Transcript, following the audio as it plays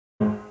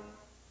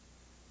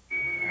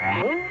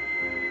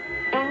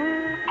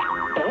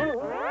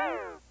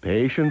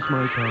Patience,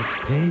 my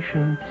top,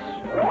 patience.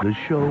 The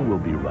show will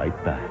be right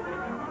back.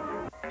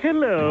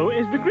 Hello,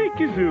 as the great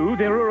Gazoo,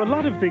 there are a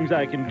lot of things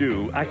I can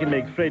do. I can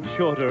make Fred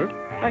shorter.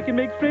 I can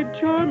make Fred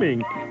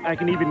charming. I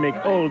can even make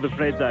all the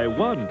Freds I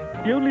want.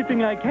 The only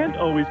thing I can't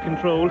always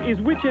control is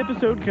which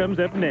episode comes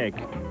up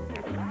next.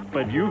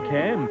 But you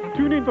can.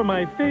 Tune in for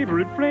my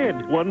favorite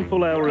Fred. 1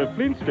 full hour of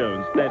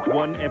Flintstones. That's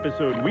 1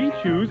 episode we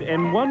choose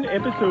and 1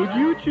 episode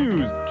you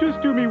choose.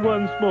 Just do me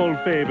one small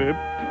favor.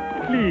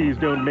 Please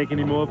don't make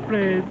any more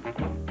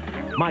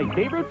Freds. My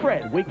Favorite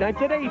Fred,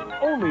 weeknights at 8,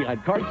 only on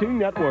Cartoon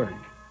Network.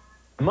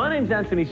 My name's Anthony